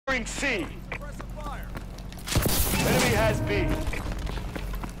C. Enemy has B.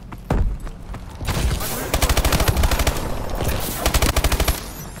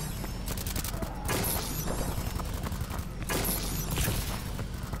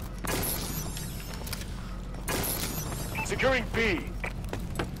 Securing B.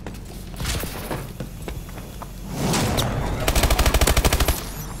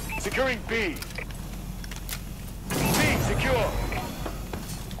 Securing B. B secure.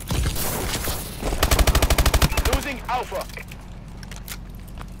 Losing Alpha.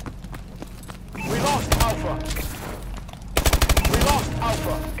 We lost Alpha. We lost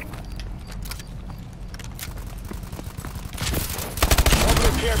Alpha.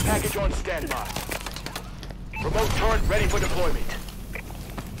 Orbital care package on standby. Remote turret ready for deployment.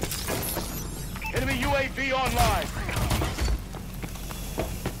 Enemy UAV online.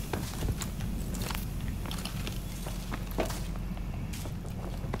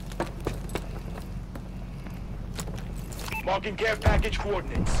 Marking care package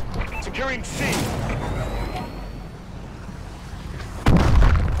coordinates. Securing C.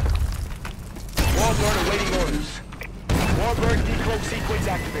 Warbird awaiting orders. Warbird decloak sequence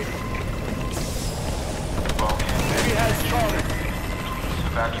activated. Enemy has Charlie. Please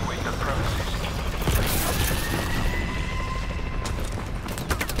evacuate the premises.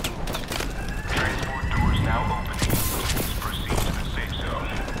 Transport doors now opening. Please proceed to the safe zone.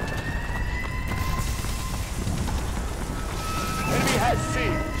 Enemy has C.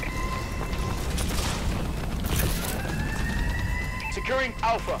 Securing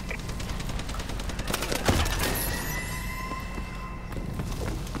Alpha.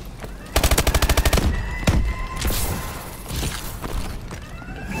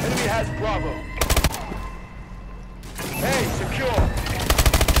 Enemy has Bravo. A secure.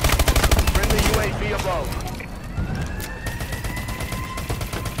 Friendly UAV above.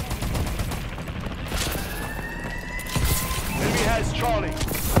 Enemy has Charlie.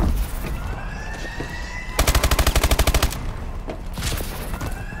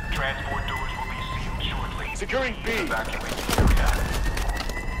 Transport doors will be sealed shortly. Securing B. Evacuate the area.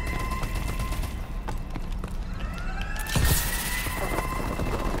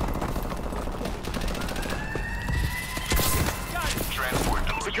 Transport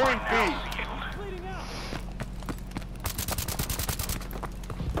doors Securing are now B. sealed.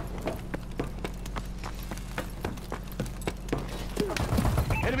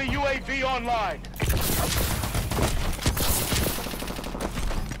 Enemy UAV online.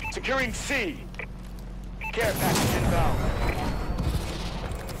 Securing C. Care package inbound.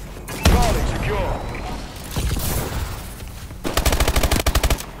 Charlie secure.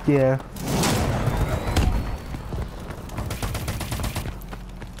 Yeah.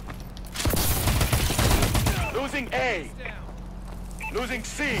 Losing A. Losing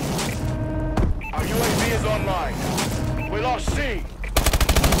C. Our UAV is online. We lost C.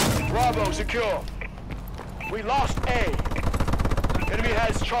 Bravo secure. We lost A. Enemy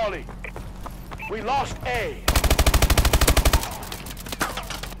has Charlie. We lost A.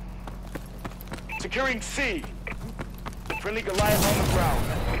 Securing C. Friendly Goliath on the ground.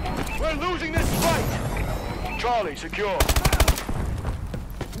 We're losing this fight. Charlie secure.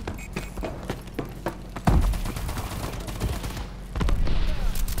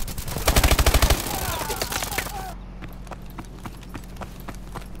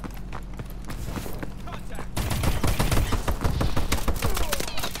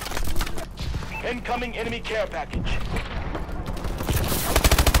 Incoming enemy care package.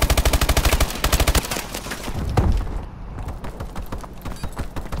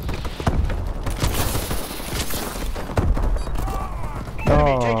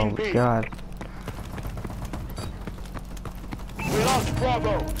 Enemy taking B. God. We lost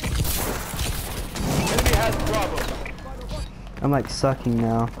Bravo. Enemy has Bravo. I'm like sucking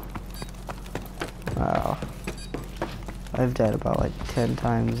now. Wow. I've died about like 10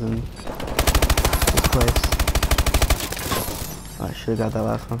 times in this place. Oh, I should have got that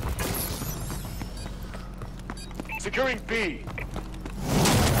last one. Securing B.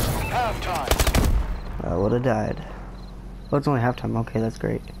 Halftime. I would have died. Oh, it's only halftime. Okay, that's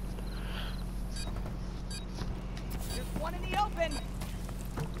great. There's one in the open.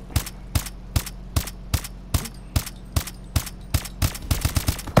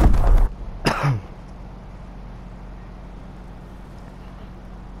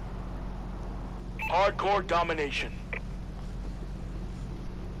 Hardcore domination.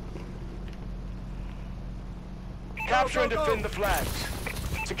 Capture and defend the flags.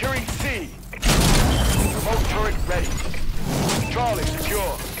 Securing C. Remote turret ready. Charlie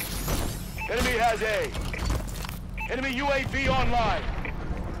secure. Enemy has A. Enemy UAV online.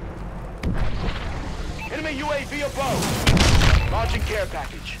 Enemy UAV above. Launching care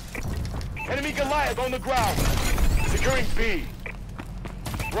package. Enemy Goliath on the ground. Securing B.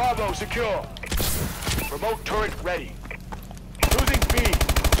 Bravo secure. Remote turret ready. Losing B.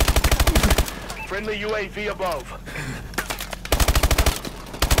 Friendly UAV above.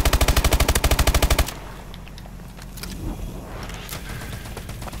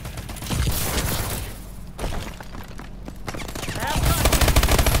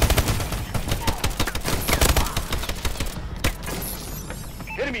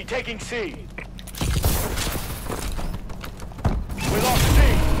 Enemy taking C. We lost C.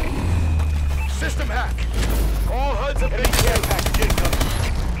 System hack. All HUDs have enemy care package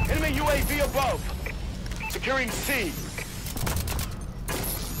incoming. Enemy UAV above. Securing C.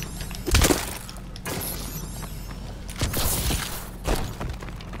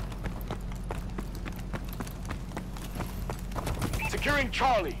 Securing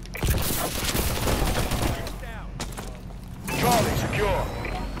Charlie. Charlie secure.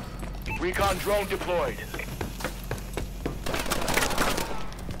 Recon drone deployed.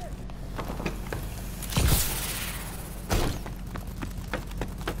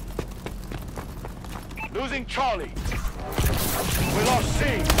 Losing Charlie. We lost C.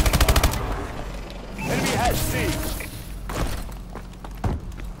 Enemy has C.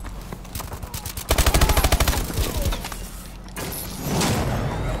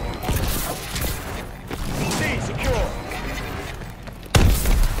 C secure.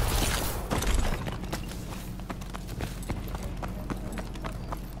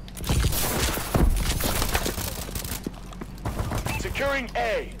 Securing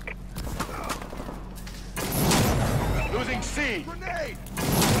A. Losing C. Grenade.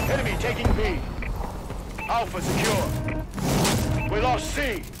 Enemy taking B. Alpha secure. We lost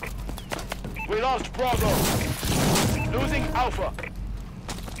C. We lost Bravo. Losing Alpha.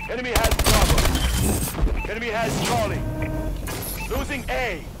 Enemy has Bravo. Enemy has Charlie. Losing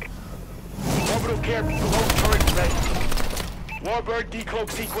A. Orbital care remote turret ready. Warbird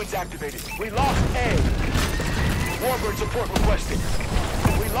decloak sequence activated. We lost A. Warbird support requested.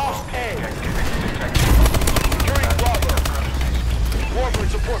 We lost A. Securing Bravo. Warbird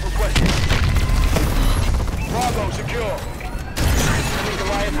support requested. Bravo secure. Enemy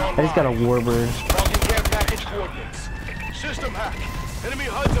Goliath online. I just got a Warbird. Launching care package coordinates. System hack. Enemy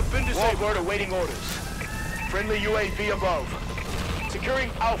HUDs have been disabled. Warbird awaiting orders. Friendly UAV above.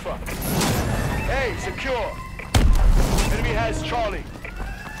 Securing Alpha. A secure. Enemy has Charlie.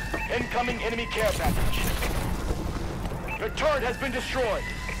 Incoming enemy care package. The turret has been destroyed.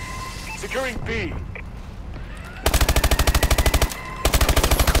 Securing B.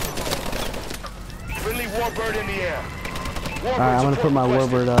 Friendly Warbird in the air. Warbird Alright, I'm gonna put my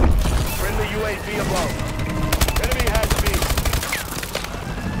requested. Warbird up. Friendly UAV above. Enemy has B.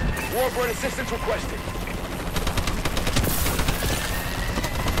 Warbird assistance requested.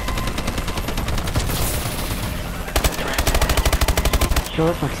 Show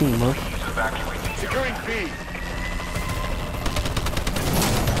us my team, look. Securing B.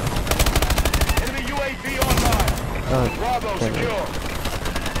 Enemy UAV online. Bravo okay. secure.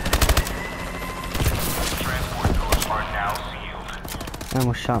 Transport doors are now sealed. I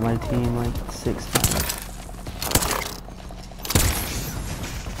almost shot my team like 6 times.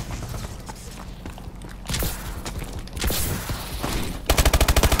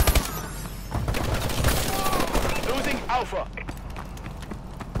 Losing Alpha.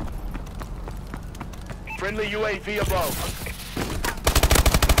 Friendly UAV above.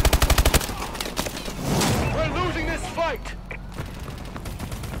 We're losing this fight.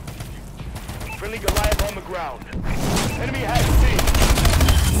 Friendly Goliath on the ground. Enemy has C.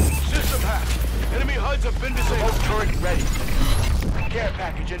 System hack. Enemy HUDs have been disabled. Remote turret ready. Care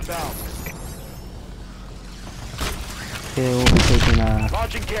package inbound. Okay, we'll be taking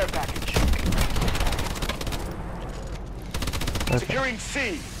Launching care package. okay. Securing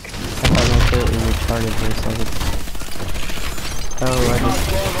C. I thought my turret was retarded for a second. Oh, I Recon just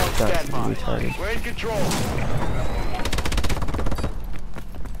drone on got standby. retarded. We're in control.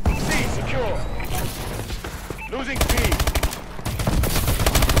 C secure. Losing B.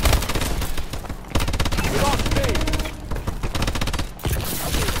 We lost B.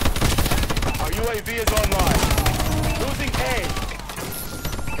 Our UAV is online. Losing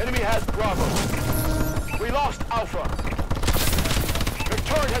A. Enemy has Bravo. We lost Alpha. The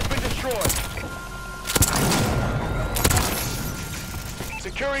turret has been destroyed.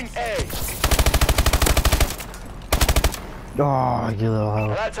 Securing A. Oh, you little Well,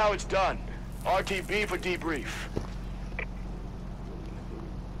 hoe. that's how it's done. RTB for debrief.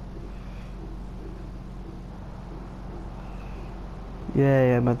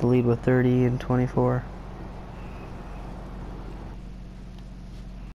 Yay, I'm at the lead with 30 and 24.